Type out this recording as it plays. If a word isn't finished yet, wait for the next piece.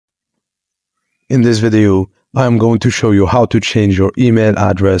In this video, I am going to show you how to change your email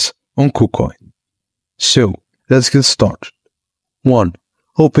address on KuCoin. So, let's get started. 1.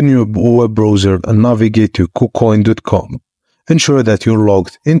 Open your web browser and navigate to KuCoin.com. Ensure that you're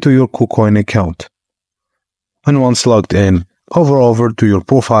logged into your KuCoin account. And once logged in, hover over to your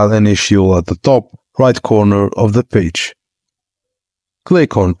profile initial at the top right corner of the page.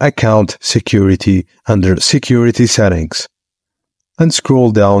 Click on Account Security under Security Settings, and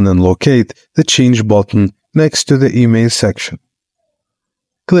scroll down and locate the Change button next to the email section.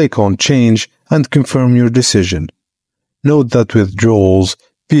 Click on Change and confirm your decision. Note that withdrawals,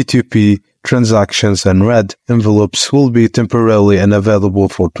 P2P, transactions, and red envelopes will be temporarily unavailable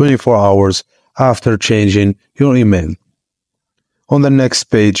for 24 hours after changing your email. On the next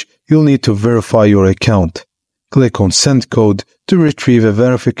page, you'll need to verify your account. Click on Send Code to retrieve a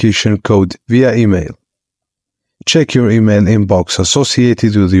verification code via email. Check your email inbox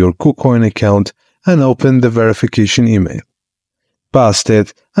associated with your KuCoin account and open the verification email. Paste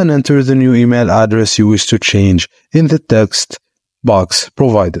it and enter the new email address you wish to change in the text box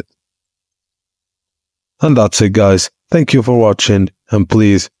provided. And that's it, guys. Thank you for watching, and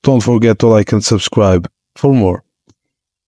please don't forget to like and subscribe for more.